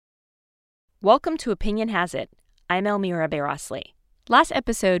Welcome to Opinion Has It. I'm Elmira Bayrosli. Last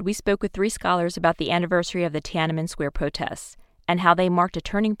episode, we spoke with three scholars about the anniversary of the Tiananmen Square protests and how they marked a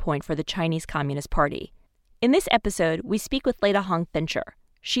turning point for the Chinese Communist Party. In this episode, we speak with Leta Hong Fincher.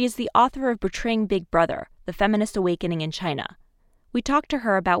 She is the author of Betraying Big Brother, The Feminist Awakening in China. We talked to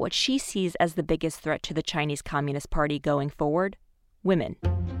her about what she sees as the biggest threat to the Chinese Communist Party going forward: women.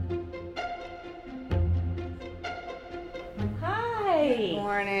 Hi. Good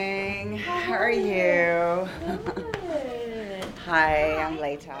morning. How are you? Good. Hi, I'm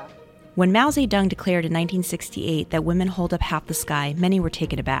Leta. When Mao Zedong declared in 1968 that women hold up half the sky, many were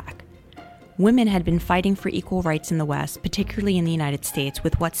taken aback. Women had been fighting for equal rights in the West, particularly in the United States,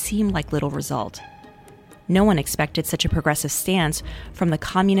 with what seemed like little result. No one expected such a progressive stance from the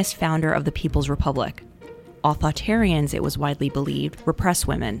communist founder of the People's Republic. Authoritarians, it was widely believed, repress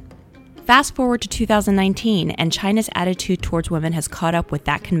women. Fast forward to 2019, and China's attitude towards women has caught up with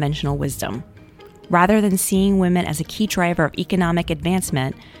that conventional wisdom. Rather than seeing women as a key driver of economic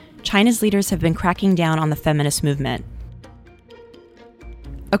advancement, China's leaders have been cracking down on the feminist movement.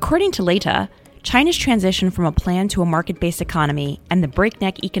 According to Leta, China's transition from a plan to a market-based economy and the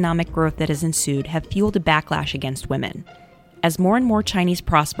breakneck economic growth that has ensued have fueled a backlash against women. As more and more Chinese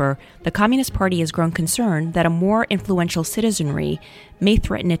prosper, the Communist Party has grown concerned that a more influential citizenry may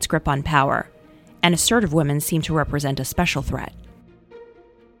threaten its grip on power, and assertive women seem to represent a special threat.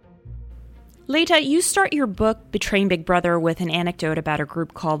 Leta, you start your book, Betraying Big Brother, with an anecdote about a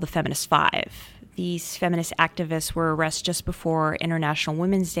group called the Feminist Five. These feminist activists were arrested just before International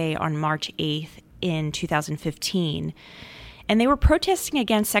Women's Day on March 8th in 2015, and they were protesting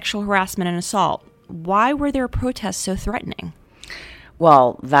against sexual harassment and assault. Why were their protests so threatening?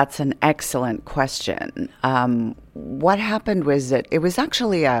 Well, that's an excellent question. What happened was that it was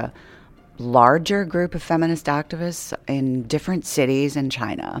actually a larger group of feminist activists in different cities in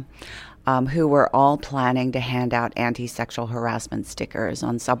China who were all planning to hand out anti-sexual harassment stickers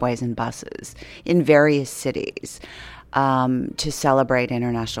on subways and buses in various cities to celebrate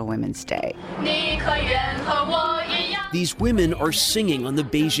International Women's Day. These women are singing on the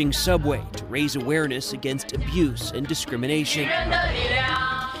Beijing subway to raise awareness against abuse and discrimination.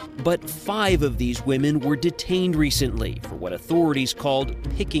 But 5 of these women were detained recently for what authorities called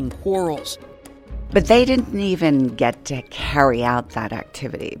picking quarrels. But they didn't even get to carry out that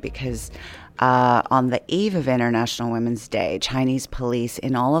activity because on the eve of International Women's Day, Chinese police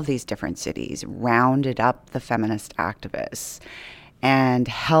in all of these different cities rounded up the feminist activists and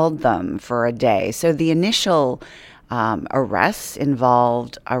held them for a day. So the initial arrests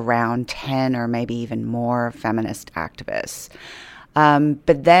involved around 10 or maybe even more feminist activists.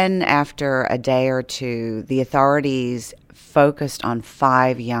 But then after a day or two, the authorities focused on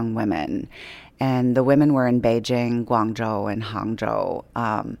 5 young women. And the women were in Beijing, Guangzhou, and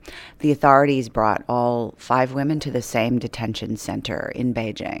Hangzhou. The authorities brought all 5 women to the same detention center in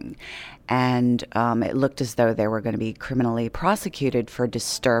Beijing. And it looked as though they were going to be criminally prosecuted for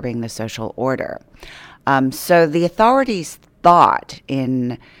disturbing the social order. So the authorities thought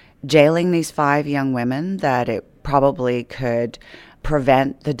in jailing these 5 young women that it probably could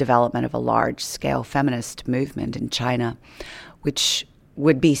prevent the development of a large-scale feminist movement in China, which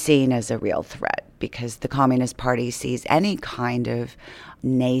would be seen as a real threat because the Communist Party sees any kind of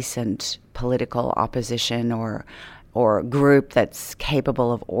nascent political opposition or group that's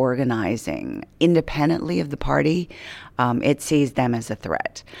capable of organizing independently of the party, it sees them as a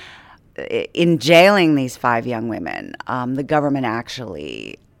threat. In jailing these 5 young women, the government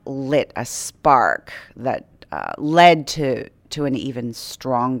actually lit a spark that led to an even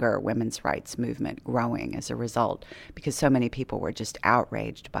stronger women's rights movement growing as a result, because so many people were just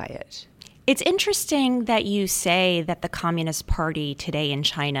outraged by it. It's interesting that you say that the Communist Party today in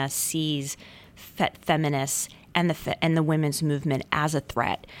China sees feminists and the women's movement as a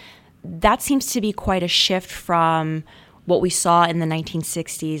threat. That seems to be quite a shift from what we saw in the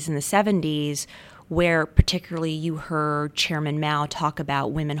 1960s and the 70s, where particularly you heard Chairman Mao talk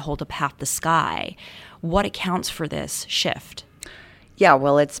about women hold up half the sky. What accounts for this shift? Yeah,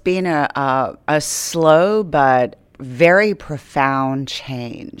 well, it's been a slow but very profound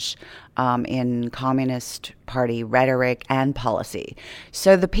change in Communist Party rhetoric and policy.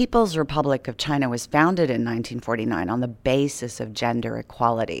 So the People's Republic of China was founded in 1949 on the basis of gender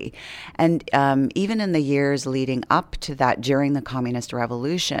equality. And even in the years leading up to that, during the Communist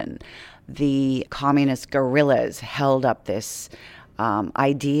Revolution, the communist guerrillas held up this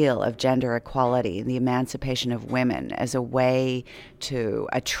ideal of gender equality, the emancipation of women as a way to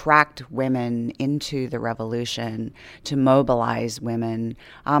attract women into the revolution, to mobilize women.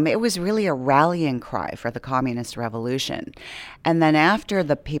 It was really a rallying cry for the communist revolution. And then after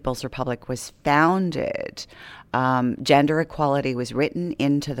the People's Republic was founded, gender equality was written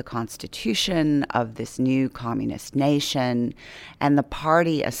into the constitution of this new communist nation, and the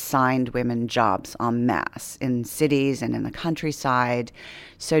party assigned women jobs en masse in cities and in the countryside.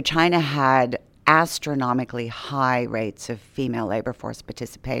 So China had astronomically high rates of female labor force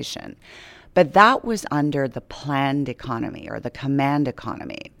participation. But that was under the planned economy or the command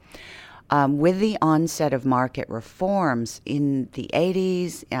economy. With the onset of market reforms in the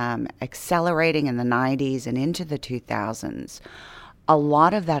 80s, accelerating in the 90s and into the 2000s, a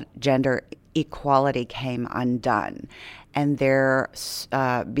lot of that gender equality came undone. And there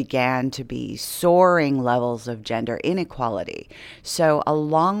began to be soaring levels of gender inequality. So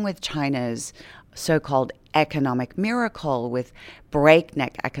along with China's so-called economic miracle with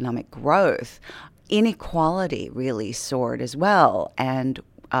breakneck economic growth, inequality really soared as well. And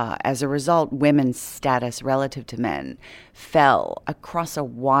as a result, women's status relative to men fell across a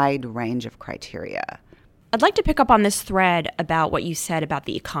wide range of criteria. I'd like to pick up on this thread about what you said about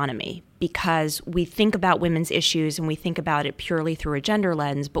the economy, because we think about women's issues and we think about it purely through a gender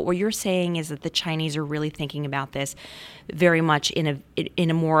lens. But what you're saying is that the Chinese are really thinking about this very much in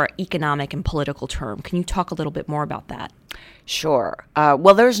a more economic and political term. Can you talk a little bit more about that? Sure.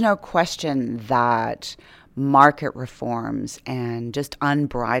 Well, there's no question that market reforms and just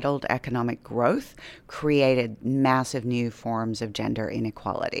unbridled economic growth created massive new forms of gender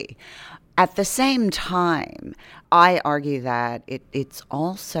inequality. At the same time, I argue that it's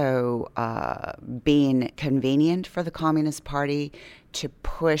also been convenient for the Communist Party to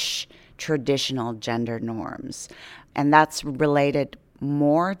push traditional gender norms. And that's related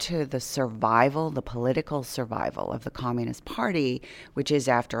more to the survival, the political survival of the Communist Party, which is,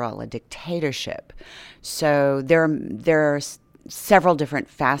 after all, a dictatorship. So there are several different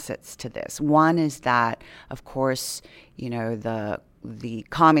facets to this. One is that, of course, the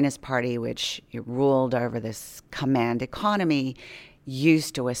Communist Party, which ruled over this command economy,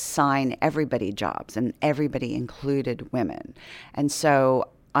 used to assign everybody jobs, and everybody included women. And so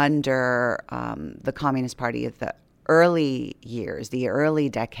under the Communist Party of the early years, the early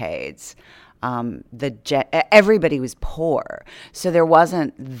decades, everybody was poor. So there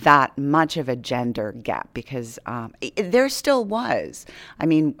wasn't that much of a gender gap because there still was. I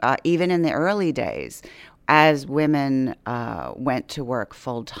mean, even in the early days, as women went to work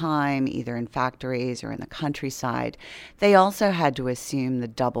full-time, either in factories or in the countryside, they also had to assume the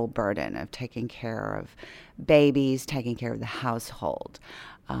double burden of taking care of babies, taking care of the household.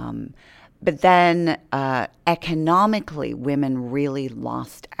 But then economically, women really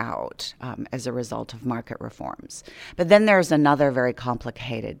lost out as a result of market reforms. But then there's another very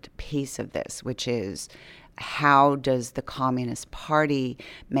complicated piece of this, which is how does the Communist Party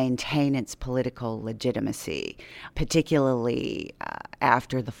maintain its political legitimacy, particularly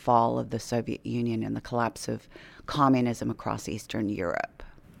after the fall of the Soviet Union and the collapse of communism across Eastern Europe?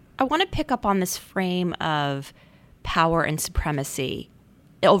 I want to pick up on this frame of power and supremacy.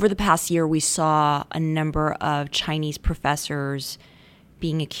 Over the past year, we saw a number of Chinese professors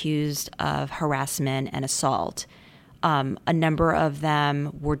being accused of harassment and assault. A number of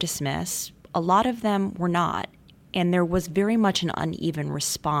them were dismissed. A lot of them were not. And there was very much an uneven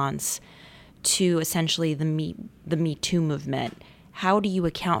response to essentially the Me Too movement. How do you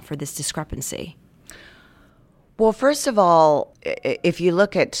account for this discrepancy? Well, first of all, if you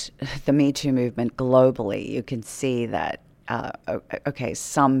look at the Me Too movement globally, you can see that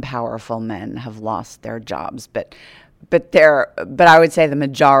some powerful men have lost their jobs, but I would say the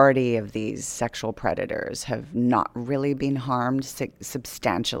majority of these sexual predators have not really been harmed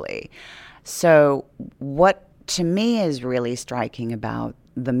substantially. So what to me is really striking about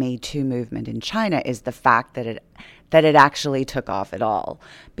the Me Too movement in China is the fact that it actually took off at all,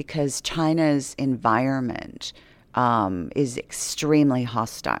 because China's environment is extremely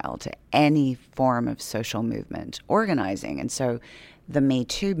hostile to any form of social movement organizing. And so the Me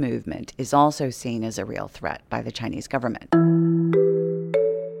Too movement is also seen as a real threat by the Chinese government.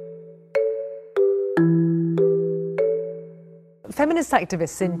 feminist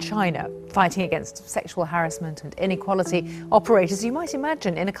activists in China fighting against sexual harassment and inequality operate, as you might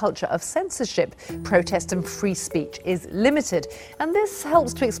imagine, in a culture of censorship. Protest and free speech is limited, and this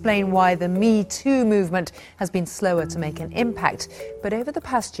helps to explain why the Me Too movement has been slower to make an impact. But over the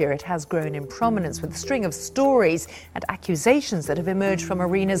past year, it has grown in prominence with a string of stories and accusations that have emerged from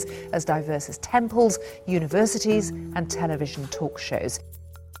arenas as diverse as temples, universities, and television talk shows.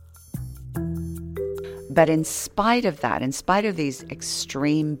 But in spite of that, in spite of these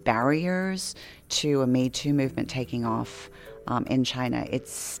extreme barriers to a Me Too movement taking off in China, it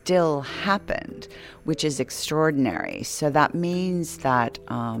still happened, which is extraordinary. So that means that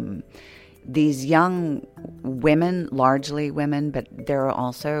these young women, largely women, but there are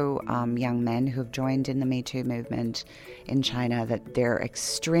also young men who've joined in the Me Too movement in China, that they're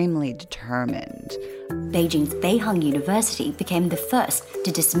extremely determined. Beijing's Beihang University became the first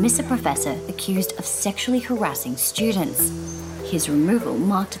to dismiss a professor accused of sexually harassing students. His removal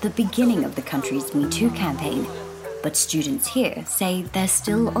marked the beginning of the country's Me Too campaign, but students here say there's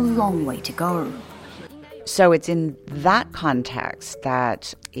still a long way to go. So it's in that context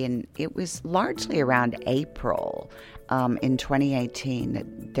that it was largely around April in 2018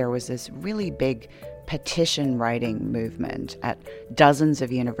 that there was this really big petition writing movement at dozens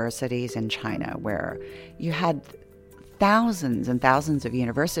of universities in China, where you had thousands and thousands of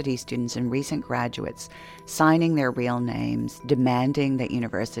university students and recent graduates signing their real names, demanding that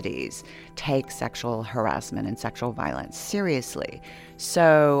universities take sexual harassment and sexual violence seriously.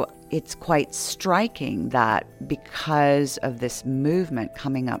 So it's quite striking that because of this movement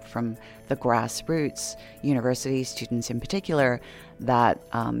coming up from the grassroots, university students in particular, that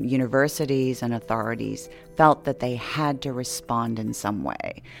universities and authorities felt that they had to respond in some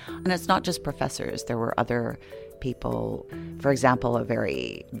way. And it's not just professors. There were other people. For example, a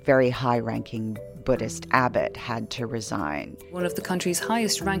very, very high-ranking Buddhist abbot had to resign. One of the country's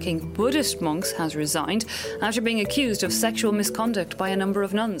highest-ranking Buddhist monks has resigned after being accused of sexual misconduct by a number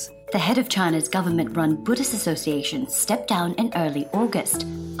of nuns. The head of China's government-run Buddhist Association stepped down in early August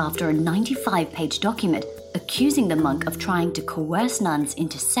after a 95-page document accusing the monk of trying to coerce nuns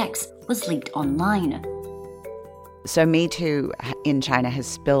into sex was leaked online. So Me Too in China has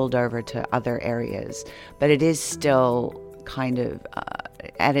spilled over to other areas, but it is still kind of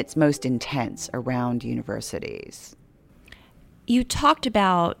at its most intense around universities. You talked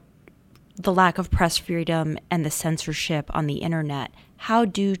about the lack of press freedom and the censorship on the internet. How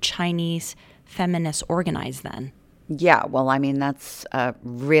do Chinese feminists organize then? Yeah, well, I mean, that's a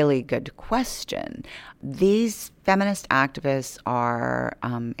really good question. These feminist activists are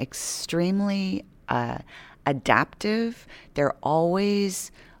extremely adaptive. They're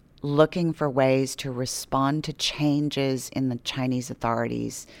always looking for ways to respond to changes in the Chinese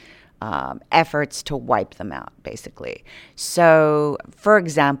authorities' efforts to wipe them out, basically. So, for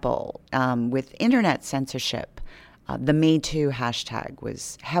example, with internet censorship, the Me Too hashtag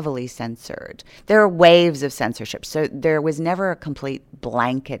was heavily censored. There are waves of censorship, so there was never a complete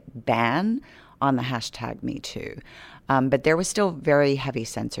blanket ban on the hashtag Me Too. But there was still very heavy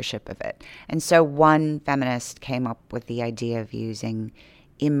censorship of it. And so one feminist came up with the idea of using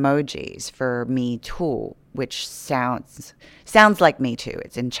emojis for Me Too, which sounds like Me Too.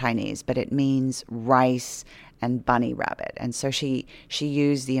 It's in Chinese, but it means rice and bunny rabbit. And so she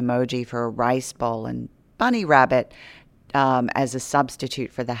used the emoji for a rice bowl and bunny rabbit as a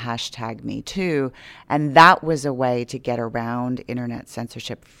substitute for the hashtag Me Too. And that was a way to get around internet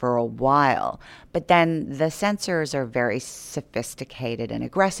censorship for a while. But then the censors are very sophisticated and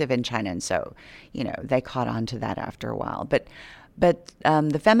aggressive in China, and so, they caught on to that after a while. But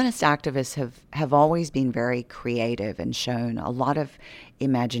the feminist activists have always been very creative and shown a lot of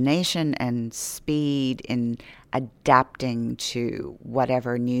imagination and speed in adapting to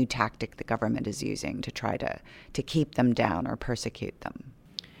whatever new tactic the government is using to try to keep them down or persecute them.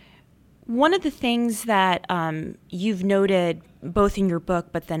 One of the things that you've noted both in your book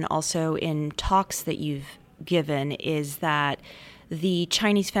but then also in talks that you've given is that the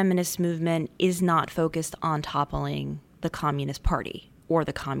Chinese feminist movement is not focused on toppling the Communist Party or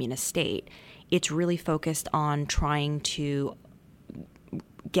the Communist state. It's really focused on trying to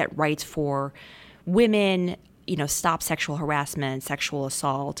get rights for women, stop sexual harassment, sexual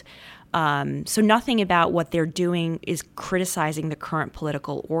assault. So nothing about what they're doing is criticizing the current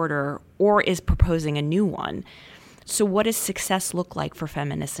political order or is proposing a new one. So what does success look like for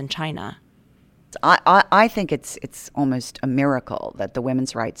feminists in China? I think it's almost a miracle that the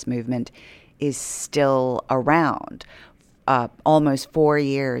women's rights movement is still around. almost 4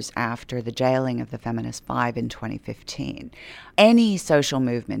 years after the jailing of the Feminist Five in 2015. Any social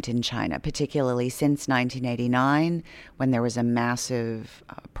movement in China, particularly since 1989, when there was a massive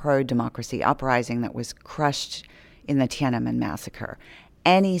pro-democracy uprising that was crushed in the Tiananmen massacre,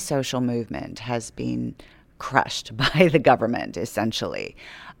 any social movement has been crushed by the government, essentially.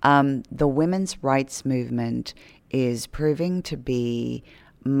 The women's rights movement is proving to be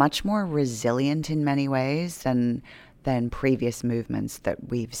much more resilient in many ways than previous movements that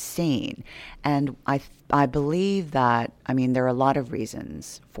we've seen. And I believe that, there are a lot of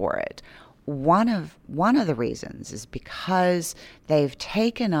reasons for it. One of the reasons is because they've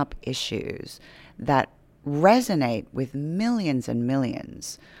taken up issues that resonate with millions and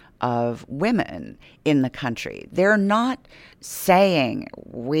millions of women in the country. They're not saying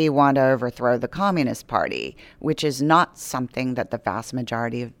we want to overthrow the Communist Party, which is not something that the vast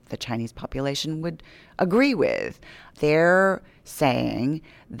majority of the Chinese population would agree with. They're saying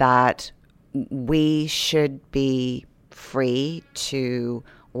that we should be free to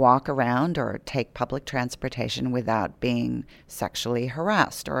walk around or take public transportation without being sexually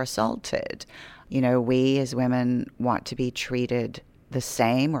harassed or assaulted. We as women want to be treated the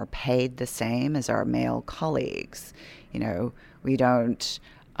same or paid the same as our male colleagues. We don't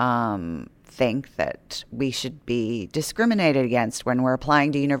think that we should be discriminated against when we're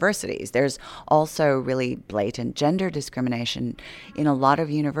applying to universities. There's also really blatant gender discrimination in a lot of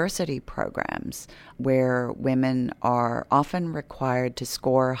university programs where women are often required to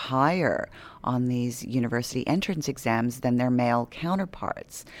score higher on these university entrance exams than their male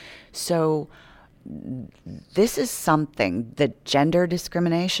counterparts. So this is something, the gender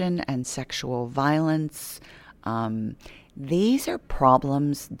discrimination and sexual violence, these are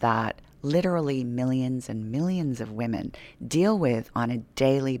problems that literally millions and millions of women deal with on a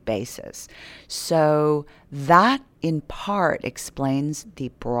daily basis. So that in part explains the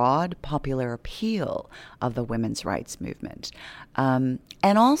broad popular appeal of the women's rights movement. And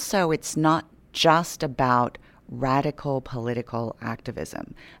also it's not just about radical political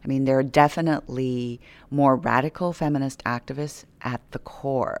activism. There are definitely more radical feminist activists at the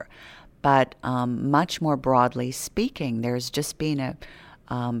core, but much more broadly speaking, there's just been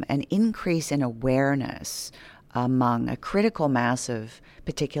an increase in awareness among a critical mass of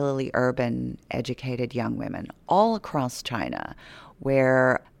particularly urban, educated young women all across China,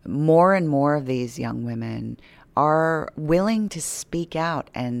 where more and more of these young women are willing to speak out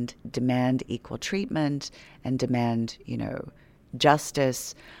and demand equal treatment and demand,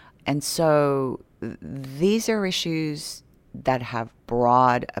 justice. And so these are issues that have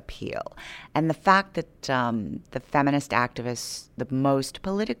broad appeal. And the fact that the feminist activists, the most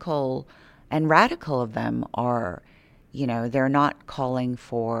political and radical of them are, they're not calling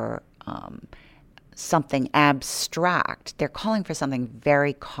for something abstract. They're calling for something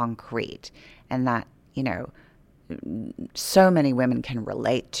very concrete and that, so many women can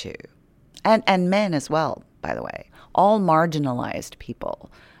relate to. And men as well, by the way. All marginalized people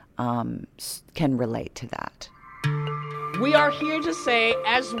can relate to that. We are here to say,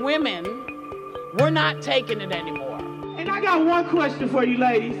 as women, we're not taking it anymore. And I got one question for you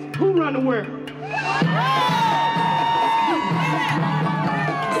ladies. Who run the world? Who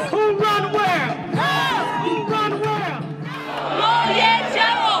run the world? Who run the world? Moje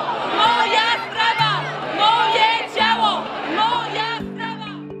ciało, moja sprawa. Moje ciało, moja sprawa.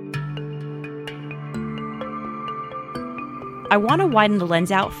 I want to widen the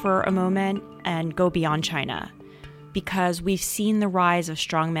lens out for a moment and go beyond China, because we've seen the rise of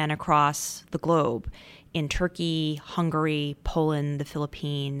strongmen across the globe in Turkey, Hungary, Poland, the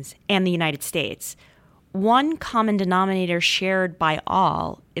Philippines, and the United States. One common denominator shared by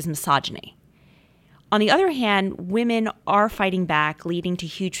all is misogyny. On the other hand, women are fighting back, leading to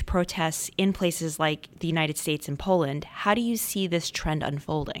huge protests in places like the United States and Poland. How do you see this trend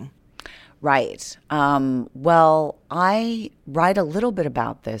unfolding? Right. Well, I write a little bit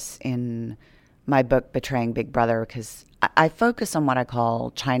about this in my book, Betraying Big Brother, because I focus on what I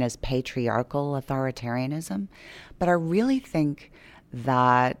call China's patriarchal authoritarianism. But I really think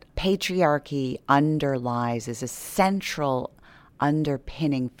that patriarchy underlies as a central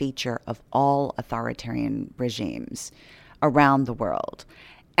underpinning feature of all authoritarian regimes around the world.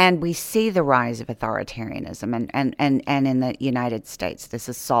 And we see the rise of authoritarianism and in the United States, this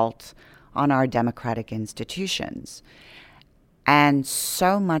assault on our democratic institutions. And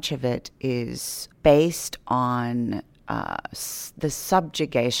so much of it is based on the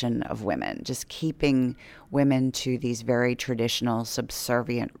subjugation of women, just keeping women to these very traditional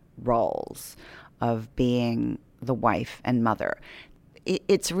subservient roles of being the wife and mother.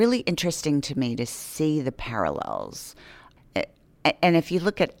 It's really interesting to me to see the parallels and if you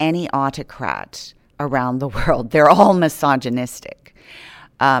look at any autocrat around the world, they're all misogynistic.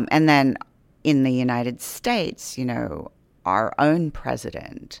 And then in the United States, our own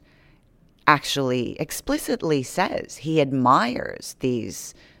president actually explicitly says he admires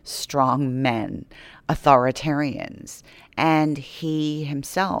these strong men, authoritarians, and he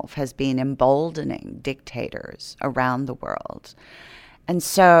himself has been emboldening dictators around the world. And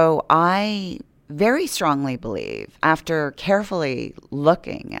so I very strongly believe, after carefully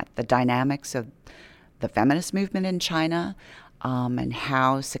looking at the dynamics of the feminist movement in China, and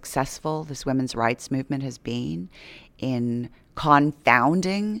how successful this women's rights movement has been in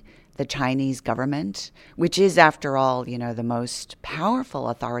confounding the Chinese government, which is, after all, the most powerful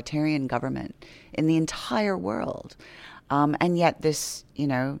authoritarian government in the entire world. And yet this,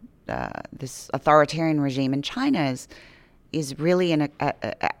 this authoritarian regime in China is really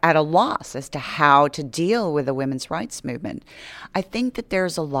at a loss as to how to deal with the women's rights movement. I think that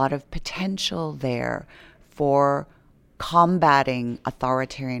there's a lot of potential there for combating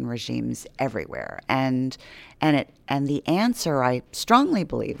authoritarian regimes everywhere, and the answer, I strongly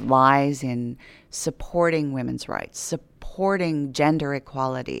believe, lies in supporting women's rights, supporting gender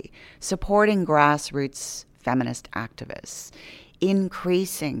equality, supporting grassroots feminist activists,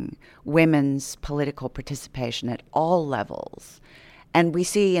 increasing women's political participation at all levels. And we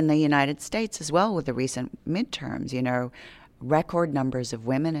see in the United States as well with the recent midterms, record numbers of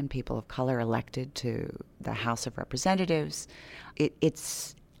women and people of color elected to the House of Representatives.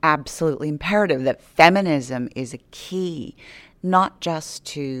 It's absolutely imperative that feminism is a key, not just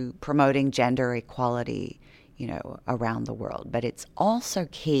to promoting gender equality, around the world, but it's also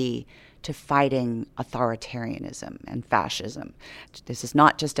key to fighting authoritarianism and fascism. This is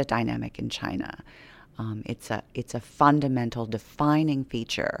not just a dynamic in China. It's a fundamental defining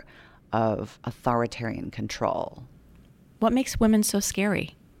feature of authoritarian control. What makes women so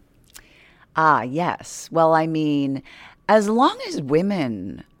scary? Yes. Well, as long as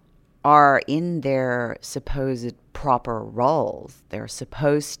women are in their supposed proper roles, they're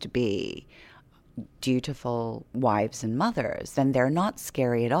supposed to be dutiful wives and mothers, then they're not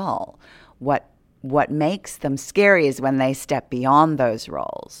scary at all. What makes them scary is when they step beyond those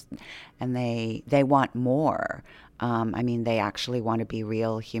roles and they want more. They actually want to be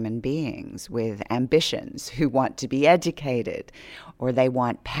real human beings with ambitions who want to be educated, or they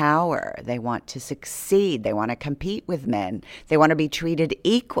want power. They want to succeed. They want to compete with men. They want to be treated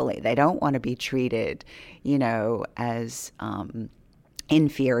equally. They don't want to be treated, as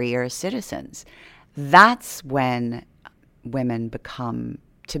inferior citizens. That's when women become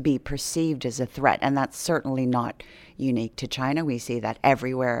to be perceived as a threat. And that's certainly not unique to China. We see that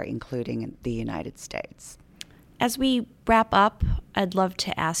everywhere, including in the United States. As we wrap up, I'd love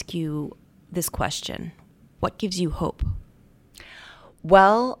to ask you this question. What gives you hope?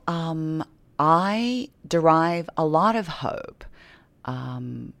 Well, I derive a lot of hope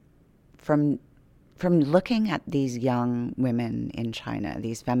from looking at these young women in China,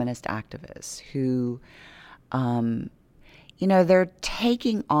 these feminist activists who, they're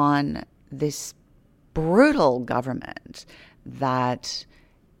taking on this brutal government that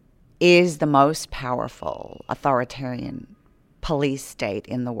is the most powerful authoritarian police state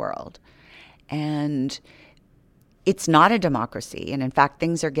in the world. And it's not a democracy. And in fact,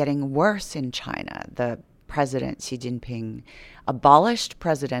 things are getting worse in China. The President Xi Jinping abolished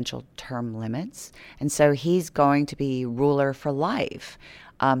presidential term limits, and so he's going to be ruler for life.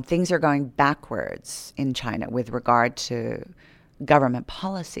 Things are going backwards in China with regard to government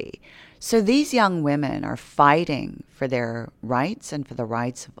policy. So these young women are fighting for their rights and for the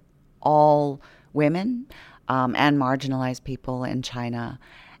rights of all women and marginalized people in China.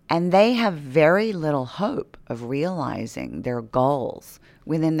 And they have very little hope of realizing their goals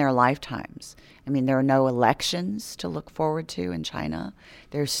within their lifetimes. There are no elections to look forward to in China.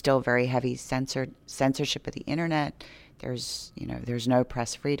 There's still very heavy censorship of the internet. There's no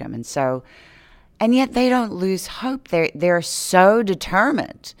press freedom. And yet they don't lose hope. They're so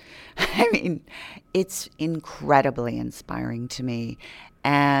determined. It's incredibly inspiring to me.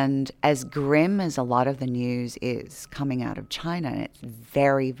 And as grim as a lot of the news is coming out of China, and it's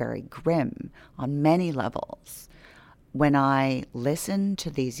very, very grim on many levels, when I listen to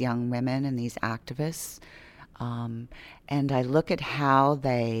these young women and these activists, and I look at how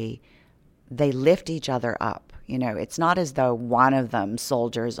they lift each other up. It's not as though one of them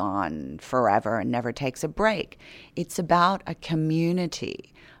soldiers on forever and never takes a break. It's about a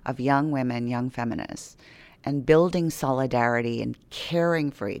community of young women, young feminists, and building solidarity and caring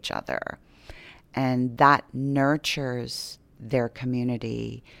for each other. And that nurtures their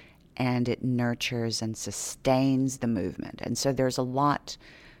community and it nurtures and sustains the movement. And so there's a lot,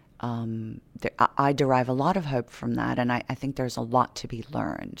 I derive a lot of hope from that, and I think there's a lot to be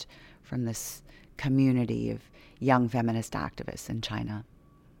learned from this community of young feminist activists in China.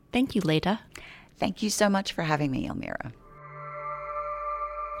 Thank you, Leda. Thank you so much for having me, Elmira.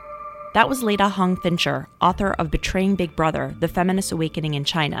 That was Leda Hong Fincher, author of Betraying Big Brother, The Feminist Awakening in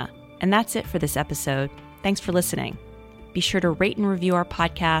China. And that's it for this episode. Thanks for listening. Be sure to rate and review our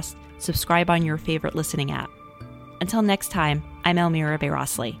podcast, subscribe on your favorite listening app. Until next time, I'm Elmira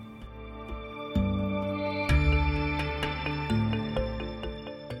Bayrosli.